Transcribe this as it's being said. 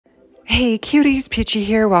Hey cuties, PeachY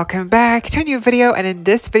here, welcome back to a new video, and in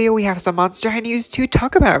this video we have some Monster High news to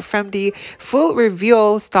talk about, from the full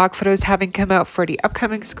reveal stock photos having come out for the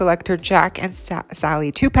upcoming SKULLECTOR Jack and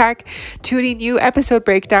Sally 2-pack, to the new episode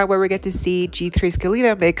breakdown where we get to see G3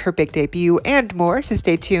 Skelita make her big debut and more, so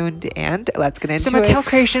stay tuned and let's get into it. So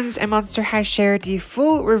Mattelcreations and Monster High shared the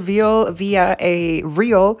full reveal via a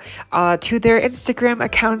reel to their Instagram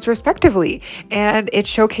accounts respectively, and it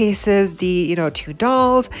showcases the, two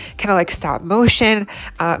dolls, kind of like stop motion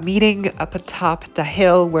meeting up atop the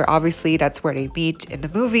hill, where obviously that's where they meet in the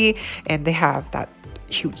movie, and they have that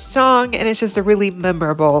huge song, and it's just a really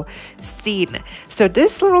memorable scene. So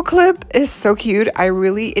this little clip is so cute.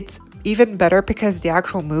 It's even better because the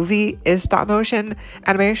actual movie is stop motion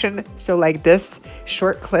animation, so like this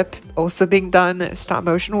short clip also being done stop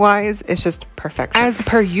motion wise is just perfect. As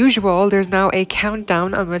per usual, there's now a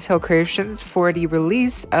countdown on Mattelcreations for the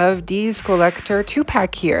release of the SKULLECTOR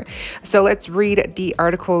 2-pack here. So let's read the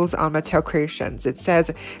articles on Mattelcreations. It says,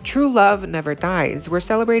 "True love never dies. We're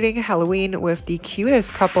celebrating Halloween with the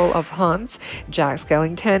cutest couple of haunts, Jack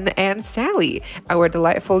Skellington and Sally. Our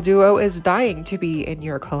delightful duo is dying to be in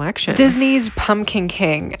your collection." Disney's Pumpkin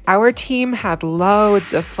King. Our team had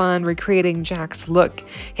loads of fun recreating Jack's look.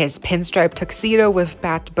 His pinstripe tuxedo with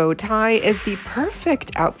bat bow tie is the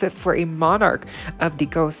perfect outfit for a monarch of the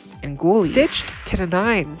ghosts and ghoulies. Stitched to the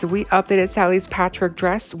nines, we updated Sally's patchwork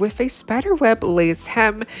dress with a spiderweb lace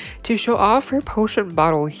hem to show off her potion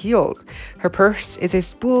bottle heels. Her purse is a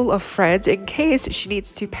spool of threads in case she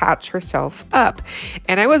needs to patch herself up.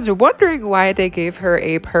 And I was wondering why they gave her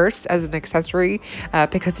a purse as an accessory,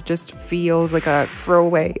 because it just feels like a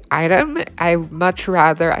throwaway item. I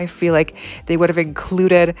feel like they would have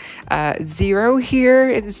included zero here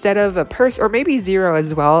instead of a purse, or maybe zero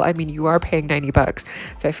as well. I mean, you are paying 90 bucks,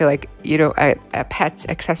 so I feel like a pet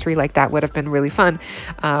accessory like that would have been really fun.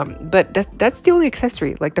 But that's the only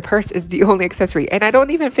accessory. Like, the purse is the only accessory, and I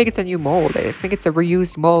don't even think it's a new mold. I think it's a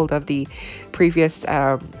reused mold of the previous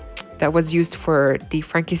that was used for the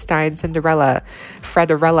Frankenstein Cinderella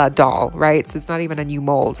Fredderella doll, right? So it's not even a new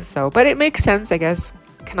mold. So, but it makes sense, I guess,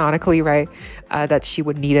 canonically, right, that she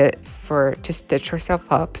would need it to stitch herself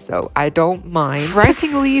up, so I don't mind.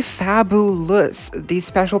 Frighteningly fabulous. The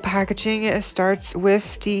special packaging starts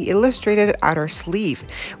with the illustrated outer sleeve.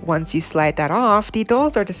 Once you slide that off, the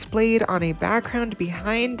dolls are displayed on a background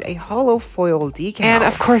behind a hollow foil decal. And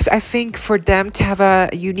of course, I think for them to have a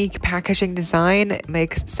unique packaging design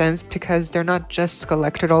makes sense, because they're not just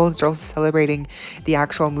SKULLECTOR dolls, they're also celebrating the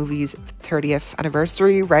actual movie's 30th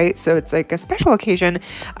anniversary, right? So it's like a special occasion.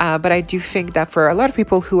 But I do think that for a lot of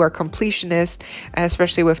people who are completionists,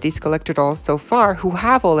 especially with these SKULLECTOR dolls so far, who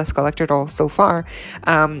have all the SKULLECTOR dolls so far,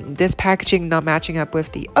 this packaging not matching up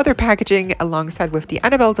with the other packaging alongside with the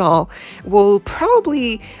Annabelle doll will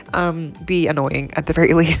probably be annoying at the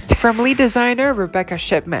very least. From lead designer Rebecca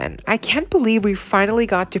Shipman, "I can't believe we finally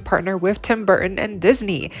got to partner with Tim Burton and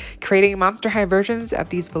Disney. Creating Monster High versions of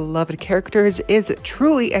these beloved characters is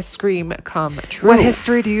truly a scream come true. What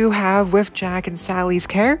history do you have with Jack and Sally's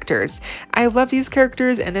characters? I love these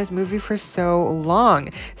characters in this movie for so long.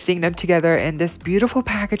 Seeing them together in this beautiful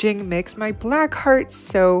packaging makes my black heart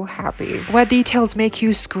so happy. What details make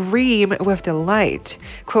you scream with delight?"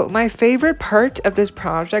 Quote, "My favorite part of this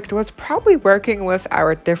project was probably working with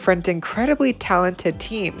our different incredibly talented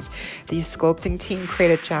teams. The sculpting team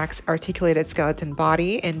created Jack's articulated skeleton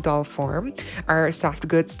body in doll form. Our soft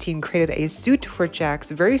goods team created a suit for Jack's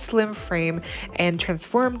very slim frame and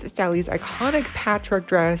transformed Sally's iconic patchwork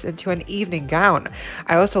dress into an evening gown.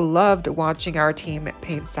 I also loved watching our team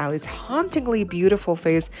paint Sally's hauntingly beautiful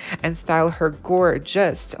face and style her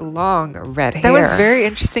gorgeous long red hair." That was very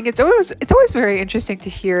interesting. It's always very interesting to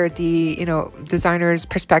hear the designer's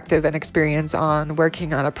perspective and experience on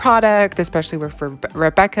working on a product, especially with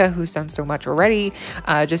Rebecca, who's done so much already.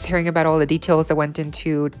 Just hearing about all the details that went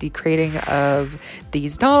into the creating of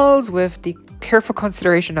these dolls, with the careful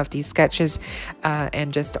consideration of these sketches,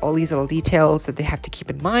 and just all these little details that they have to keep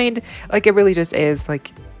in mind. Like, it really just is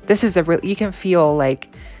like, this is you can feel like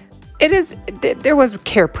there was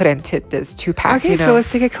care put into this 2-pack. Okay, so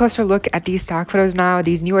let's take a closer look at these stock photos now,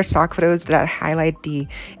 these newer stock photos that highlight the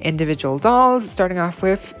individual dolls, starting off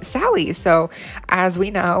with Sally. So as we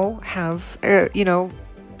now have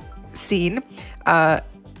seen,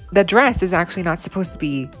 the dress is actually not supposed to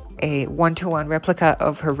be a one-to-one replica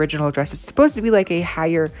of her original dress. It's supposed to be like a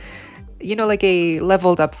higher you know, like a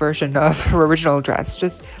leveled up version of her original dress,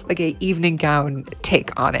 just like a evening gown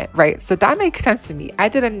take on it, right? So that makes sense to me. I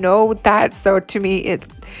didn't know that, so to me it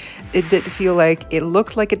did feel like it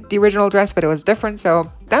looked like the original dress, but it was different. So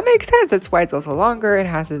that makes sense. That's why it's also longer. It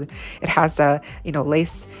has a you know,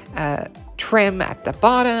 lace trim at the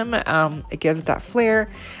bottom. It gives that flare.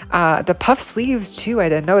 The puff sleeves too, I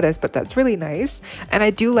didn't notice, but that's really nice. And I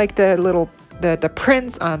do like the little the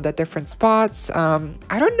prints on the different spots.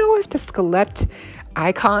 I don't know if the Skeletta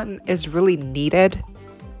icon is really needed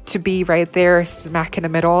to be right there smack in the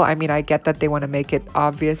middle. I mean, I get that they want to make it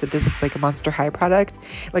obvious that this is like a Monster High product,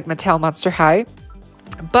 like Mattel Monster High,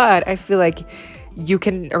 but I feel like you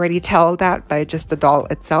can already tell that by just the doll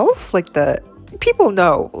itself. Like, the people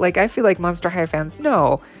know, like, I feel like Monster High fans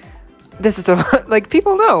know this is a like,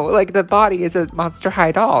 people know like the body is a Monster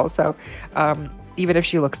High doll. So even if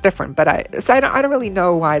she looks different, but I don't really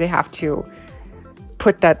know why they have to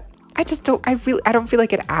put that. I don't feel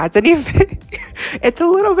like it adds anything. It's a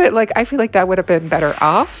little bit like, I feel like that would have been better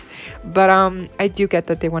off, but I do get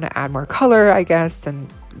that they want to add more color, I guess,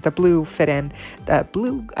 and the blue fit in, the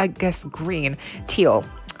blue, I guess, green, teal.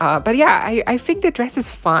 But yeah, I think the dress is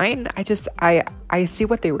fine. I see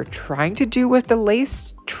what they were trying to do with the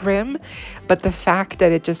lace trim, but the fact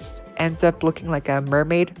that it just ends up looking like a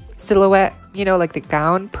mermaid silhouette, you know, like the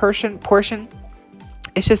gown portion,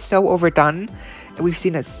 it's just so overdone. We've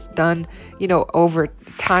seen it done, you know, over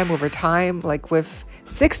time, like with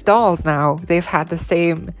 6 dolls now, they've had the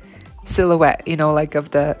same silhouette, you know, like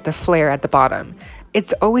of the flare at the bottom.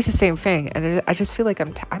 It's always the same thing, and I just feel like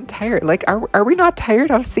I'm tired. Like, are we not tired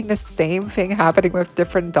of seeing the same thing happening with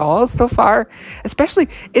different dolls so far? Especially,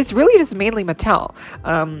 it's really just mainly Mattel.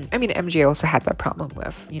 I mean, MJ also had that problem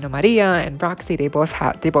with, you know, Maria and Roxy. They both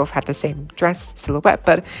had the same dress silhouette,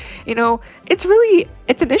 but you know, it's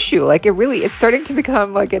an issue. Like, it's starting to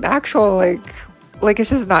become like an actual like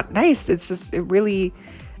it's just not nice. It's just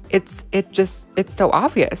it's so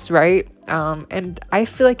obvious, right? And I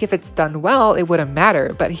feel like if it's done well, it wouldn't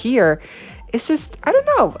matter. But here, it's just, I don't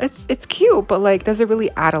know. It's cute, but like, does it really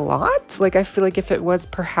add a lot? Like, I feel like if it was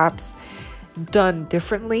perhaps done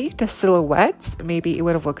differently, the silhouettes, maybe it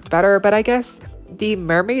would have looked better. But I guess the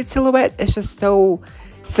mermaid silhouette is just so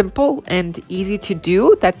simple and easy to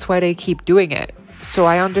do. That's why they keep doing it. So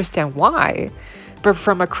I understand why. But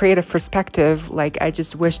from a creative perspective, like, I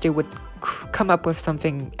just wish they would come up with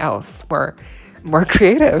something else more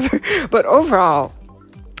creative. But overall,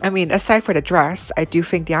 I mean, aside for the dress, I do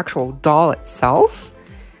think the actual doll itself,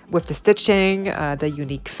 with the stitching, the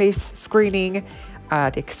unique face screening,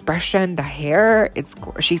 the expression, the hair,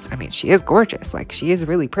 she is gorgeous. Like, she is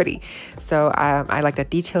really pretty. So I like the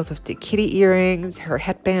details with the kitty earrings, her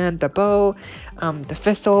headband, the bow, the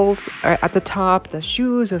thistles at the top, the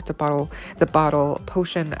shoes with the bottle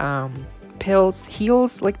potion pills,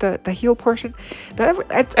 heels, like the heel portion.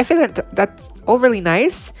 I feel like that's all really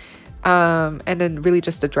nice. And then really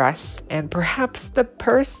just the dress and perhaps the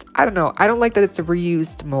purse. I don't know. I don't like that it's a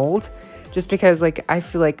reused mold, just because, like, I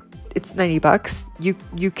feel like it's 90 bucks. You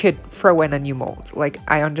could throw in a new mold. Like,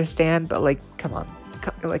 I understand, but like, come on.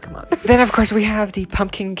 Come on. Then of course we have the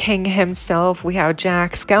Pumpkin King himself. We have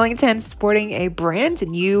Jack Skellington sporting a brand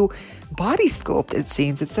new body sculpt. It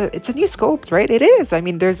seems it's a new sculpt, right? It is. I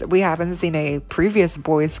mean, we haven't seen a previous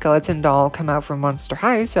boy skeleton doll come out from Monster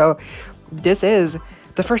High, so this is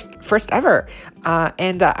the first ever,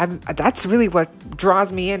 and that's really what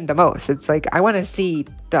draws me in the most. It's like, I want to see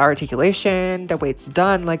the articulation, the way it's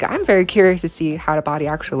done. Like, I'm very curious to see how the body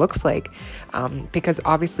actually looks like, because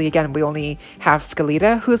obviously, again, we only have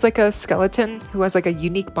Skelita, who's like a skeleton who has like a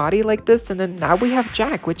unique body like this, and then now we have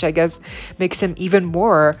Jack, which I guess makes him even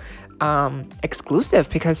more exclusive,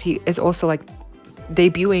 because he is also like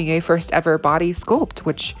debuting a first ever body sculpt,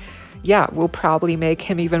 which, yeah, will probably make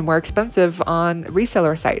him even more expensive on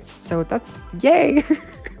reseller sites. So that's yay.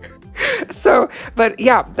 So, but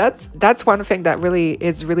yeah, that's one thing that really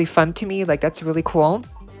is really fun to me. Like, that's really cool.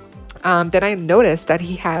 Then I noticed that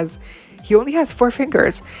he only has 4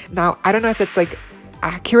 fingers. Now, I don't know if it's like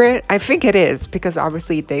accurate. I think it is, because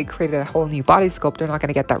obviously they created a whole new body sculpt. They're not going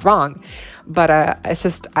to get that wrong. But it's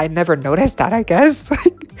just, I never noticed that, I guess.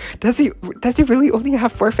 Like, does he really only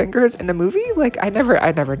have 4 fingers in the movie? Like, I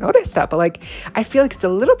never noticed that. But like, I feel like it's a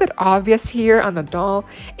little bit obvious here on the doll,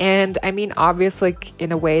 and I mean obvious like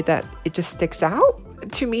in a way that it just sticks out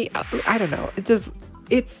to me. I don't know,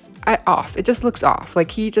 it's off. It just looks off.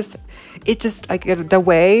 Like, it just like the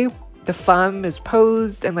way the thumb is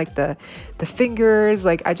posed and like the fingers,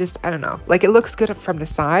 like, I don't know, like, it looks good from the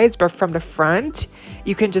sides, but from the front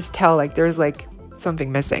you can just tell like there's like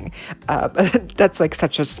something missing. But that's like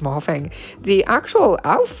such a small thing. The actual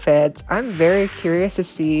outfit, I'm very curious to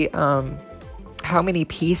see how many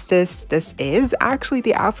pieces this is. Actually,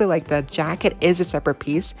 the outfit, like the jacket, is a separate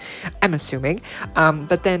piece, I'm assuming.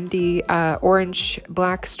 But then the orange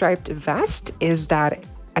black striped vest, is that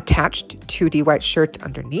attached to the white shirt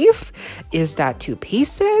underneath? Is that 2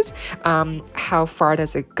 pieces? How far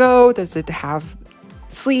does it go? Does it have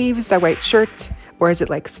sleeves, the white shirt, or is it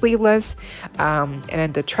like sleeveless? And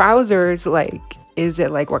then the trousers, like, is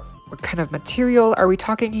it like what kind of material are we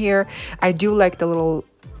talking here? I do like the little,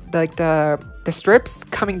 like the strips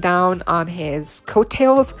coming down on his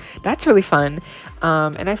coattails. That's really fun.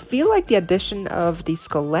 And I feel like the addition of the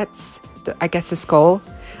skullets, I guess the skull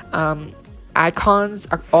icons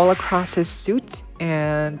are all across his suit,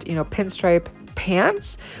 and, you know, pinstripe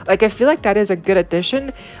pants, like I feel like that is a good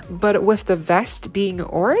addition. But with the vest being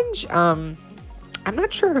orange, I'm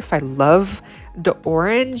not sure if I love the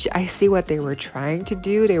orange. I see what they were trying to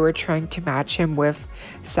do. They were trying to match him with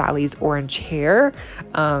Sally's orange hair,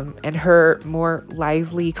 and her more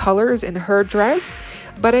lively colors in her dress.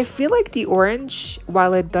 But I feel like the orange,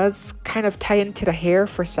 while it does kind of tie into the hair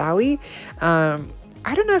for Sally,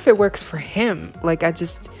 I don't know if it works for him. Like,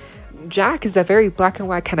 Jack is a very black and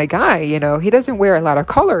white kind of guy, you know, he doesn't wear a lot of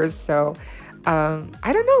colors. So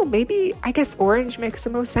I don't know, maybe, I guess orange makes the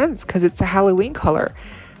most sense because it's a Halloween color.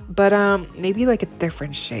 But maybe like a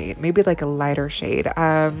different shade, maybe like a lighter shade,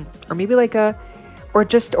 or maybe like or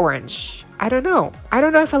just orange. I don't know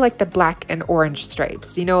if I like the black and orange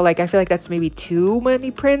stripes, you know, like I feel like that's maybe too many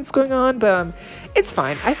prints going on. But it's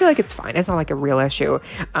fine. I feel like it's fine. It's not like a real issue.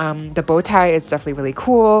 The bow tie is definitely really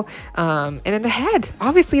cool. And then the head,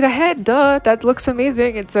 obviously the head, duh, that looks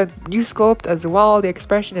amazing. It's a new sculpt as well. The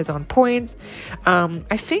expression is on point.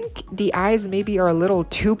 I think the eyes maybe are a little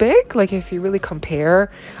too big, like if you really compare,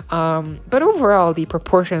 but overall the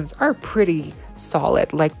proportions are pretty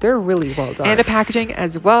solid. Like, they're really well done. And the packaging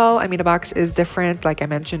as well, I mean, the box is different, like I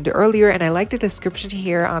mentioned earlier, and I like the description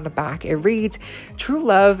here on the back. It reads, "True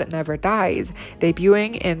love never dies."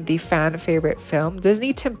 Debuting in the fan favorite film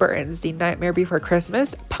Disney Tim Burton's The Nightmare Before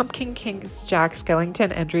Christmas, Pumpkin King's Jack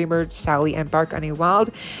Skellington and dreamer Sally embark on a wild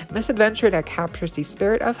misadventure that captures the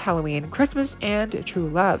spirit of Halloween, Christmas, and true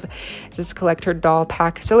love. This collector doll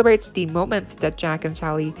pack celebrates the moment that Jack and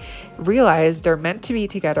Sally realize they're meant to be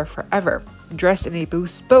together forever. Dressed in a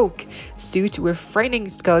bespoke suit with frightening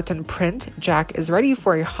skeleton print, Jack is ready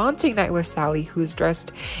for a haunting night with Sally, who's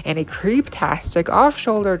dressed in a creep-tastic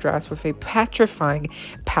off-shoulder dress with a petrifying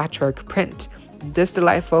patchwork print. This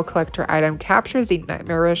delightful collector item captures the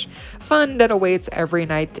nightmarish fun that awaits every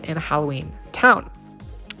night in Halloween Town.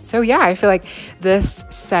 So yeah, I feel like this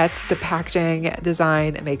set, the packaging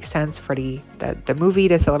design makes sense for the movie,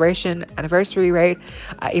 the celebration anniversary, right?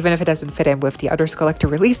 Even if it doesn't fit in with the other Skellector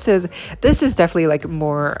releases, this is definitely like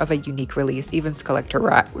more of a unique release, even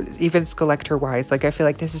Skellector wise. Like, I feel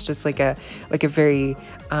like this is just like a very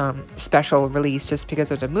special release, just because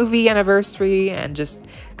of the movie anniversary and just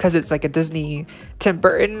because it's like a Disney Tim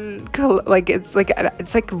Burton, like it's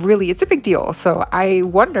a big deal. So I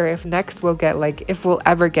wonder if next we'll get, like, if we'll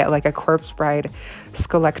ever get like a Corpse Bride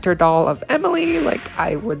Skellector doll of Emily. Like,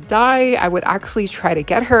 I would die. I would actually try to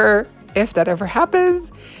get her if that ever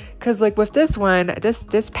happens, because like with this one,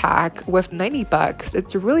 this pack with 90 bucks,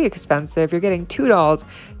 it's really expensive. You're getting 2 dolls,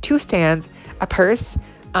 2 stands, a purse,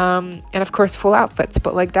 and of course full outfits.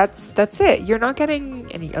 But like that's it. You're not getting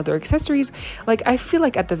any other accessories. Like, I feel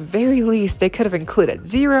like at the very least they could have included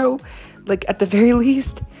 0, like at the very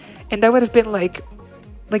least, and that would have been like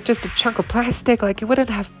just a chunk of plastic. Like, it wouldn't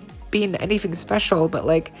have been anything special, but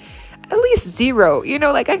like at least 0, you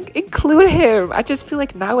know, like include him. I just feel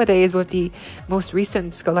like nowadays with the most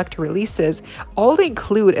recent Skellector releases, all they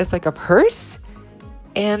include is like a purse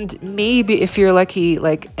and maybe, if you're lucky,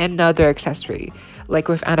 like another accessory. Like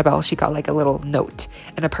with Annabelle, she got like a little note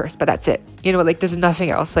and a purse, but that's it. You know, like there's nothing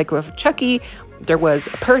else. Like with Chucky, there was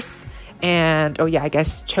a purse and, oh yeah, I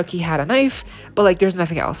guess Chucky had a knife, but like there's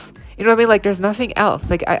nothing else. You know what I mean? Like there's nothing else.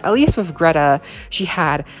 Like at least with Greta, she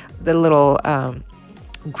had the little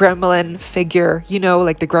gremlin figure, you know,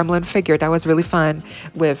 like the gremlin figure. That was really fun.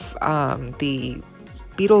 With the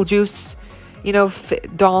Beetlejuice, you know,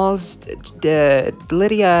 dolls, the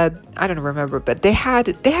Lydia, I don't remember, but they had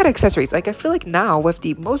accessories. Like, I feel like now with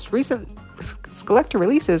the most recent Skellector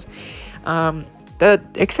releases, the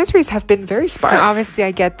accessories have been very sparse. Now, obviously,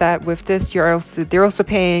 I get that with this, they're also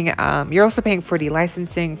paying for the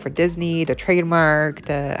licensing for Disney, the trademark,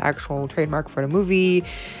 the actual trademark for the movie,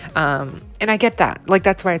 and I get that. Like,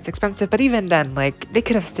 that's why it's expensive. But even then, like, they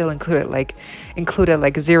could have still included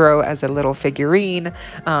like Zero as a little figurine,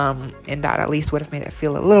 and that at least would have made it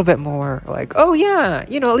feel a little bit more like, oh yeah,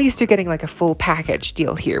 you know, at least you're getting like a full package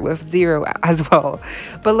deal here with Zero as well.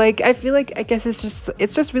 But like, I feel like, I guess it's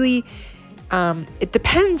just really, it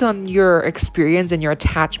depends on your experience and your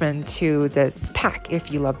attachment to this pack.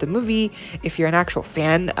 If you love the movie, if you're an actual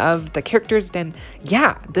fan of the characters, then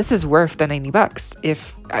yeah, this is worth the 90 bucks.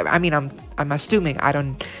 If I mean, I'm assuming,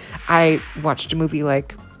 I watched the movie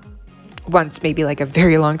like once, maybe like a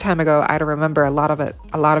very long time ago. I don't remember a lot of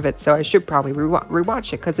it, so I should probably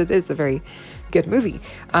rewatch it, because it is a very good movie.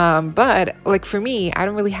 But like, for me, I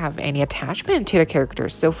don't really have any attachment to the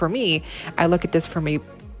characters. So for me, I look at this from a,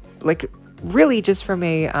 like, really just from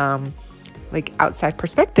a like outside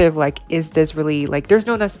perspective. Like, is this really, like, there's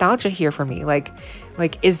no nostalgia here for me. Like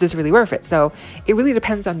is this really worth it? So it really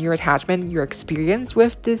depends on your attachment, your experience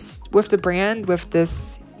with the brand, with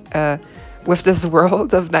this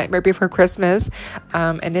world of Nightmare Before Christmas,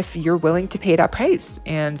 and if you're willing to pay that price.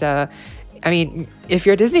 And I mean, if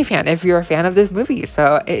you're a Disney fan, if you're a fan of this movie,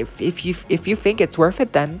 so if you think it's worth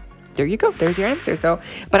it, then there you go, there's your answer. So,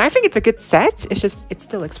 but I think it's a good set. It's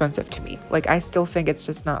still expensive to me. Like, I still think it's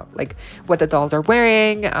just not like what the dolls are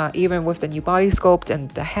wearing, even with the new body sculpt and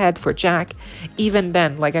the head for Jack. Even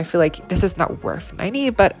then, like, I feel like this is not worth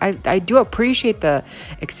 90, but I do appreciate the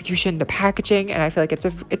execution, the packaging, and I feel like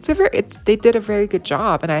they did a very good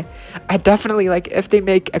job. And I definitely, like, if they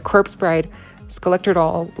make a Corpse Bride Skellector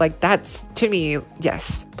doll, like, that's, to me,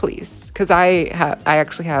 yes, please, because I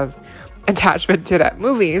actually have attachment to that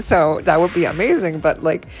movie, so that would be amazing. But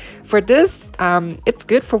like, for this, it's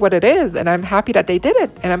good for what it is, and I'm happy that they did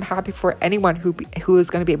it, and I'm happy for anyone who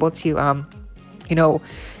is going to be able to you know,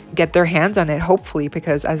 get their hands on it, hopefully,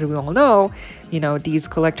 because as we all know, you know, these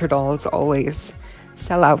collector dolls always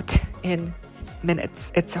sell out in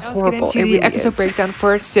minutes. It's horrible. Let's get into the episode breakdown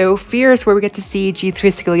for So Fierce, where we get to see G3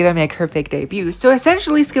 Skelita make her big debut. So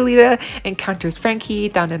essentially, Skelita encounters Frankie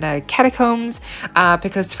down in the catacombs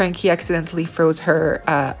because Frankie accidentally throws her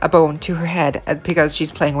a bone to her head because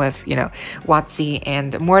she's playing with, you know, Watsy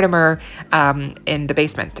and Mortimer in the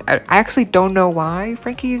basement. I actually don't know why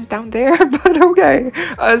Frankie's down there, but okay.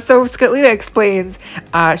 So Skelita explains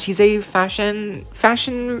she's a fashion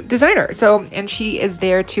designer. So, and she is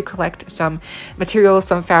there to collect some materials,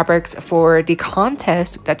 some fabrics for the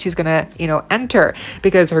contest that she's gonna, you know, enter,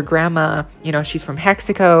 because her grandma, you know, she's from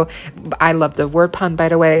Mexico. I love the word pun, by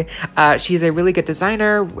the way. She's a really good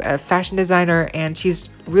designer, a fashion designer, and she's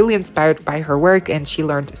really inspired by her work, and she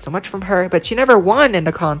learned so much from her, but she never won in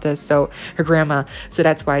the contest, so her grandma, so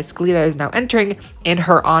that's why Skelita is now entering in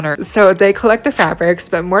her honor. So they collect the fabrics,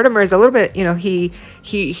 but Mortimer is a little bit, you know,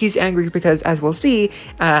 he's angry because, as we'll see,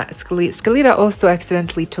 Skelita also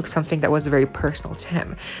accidentally took something that was very personal to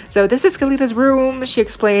him. So this is Skelita's room. She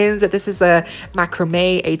explains that this is a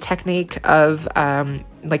macrame, a technique of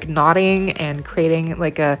like knotting and creating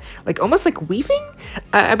like almost like weaving,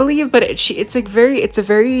 I believe, but it's a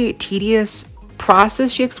very tedious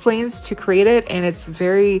process, she explains, to create it, and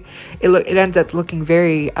it ends up looking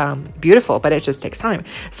very beautiful, but it just takes time.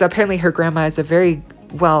 So apparently her grandma is a very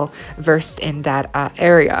well versed in that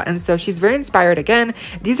area, and so she's very inspired. Again,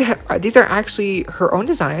 these are actually her own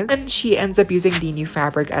designs, and she ends up using the new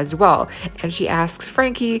fabric as well, and she asks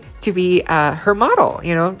Frankie to be her model,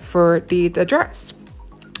 you know, for the dress.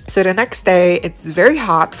 So the next day, it's very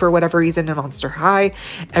hot for whatever reason in Monster High.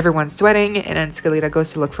 Everyone's sweating, and then Skelita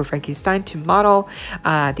goes to look for Frankenstein to model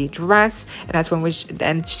the dress, and that's when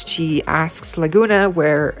she asks Laguna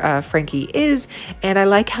where Frankie is, and I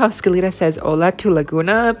like how Skelita says hola to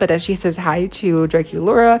Laguna, but then she says hi to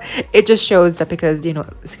Draculaura. It just shows that because, you know,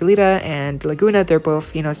 Skelita and Laguna, they're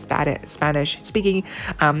both, you know, Spanish speaking.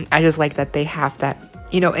 I just like that they have that,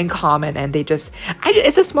 you know, in common, and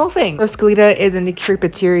it's a small thing. So Skelita is in the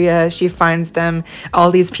cafeteria. She finds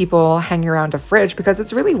all these people hanging around a fridge because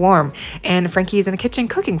it's really warm, and Frankie's in the kitchen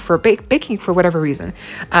cooking for baking for whatever reason.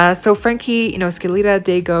 So Frankie, you know, Skelita,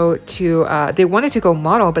 they wanted to go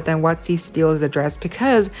model, but then Watsy steals the dress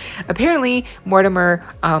because apparently Mortimer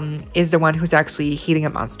is the one who's actually heating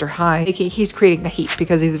up Monster High. He's creating the heat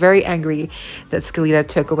because he's very angry that Skelita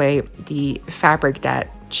took away the fabric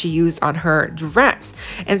that she used on her dress.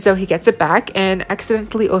 And so he gets it back and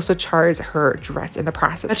accidentally also chars her dress in the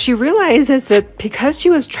process. But she realizes that because she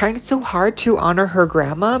was trying so hard to honor her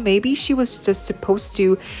grandma, maybe she was just supposed to,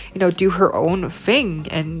 you know, do her own thing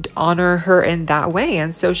and honor her in that way.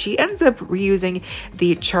 And so she ends up reusing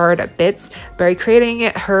the charred bits by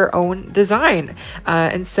creating her own design.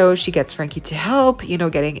 And so she gets Frankie to help, you know,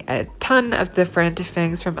 getting a ton of different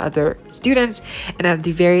things from other students. And at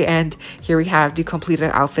the very end, here we have the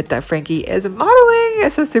completed outfit that Frankie is modeling.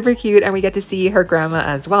 It's so super cute. And we get to see her grandma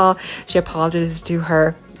as well. She apologizes to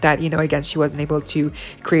her that, you know, again, she wasn't able to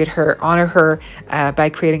honor her by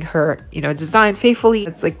creating her, you know, design faithfully.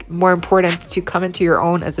 It's like more important to come into your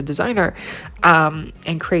own as a designer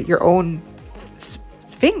and create your own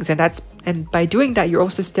things. And by doing that, you're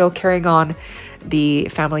also still carrying on the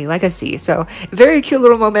family legacy. So very cute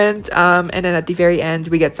little moment. And then at the very end,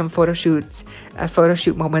 we get some photo shoot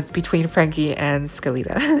moments between Frankie and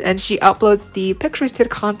Skelita. And she uploads the pictures to the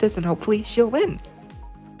contest and hopefully she'll win.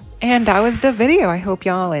 And that was the video. I hope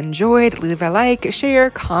y'all enjoyed. Leave a like,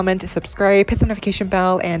 share, comment, subscribe, hit the notification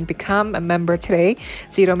bell, and become a member today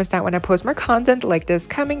so you don't miss out when I post more content like this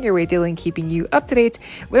coming your way daily and keeping you up to date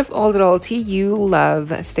with all the loyalty you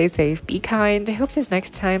love. Stay safe, be kind. I hope this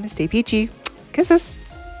next time. Stay peachy. Kisses.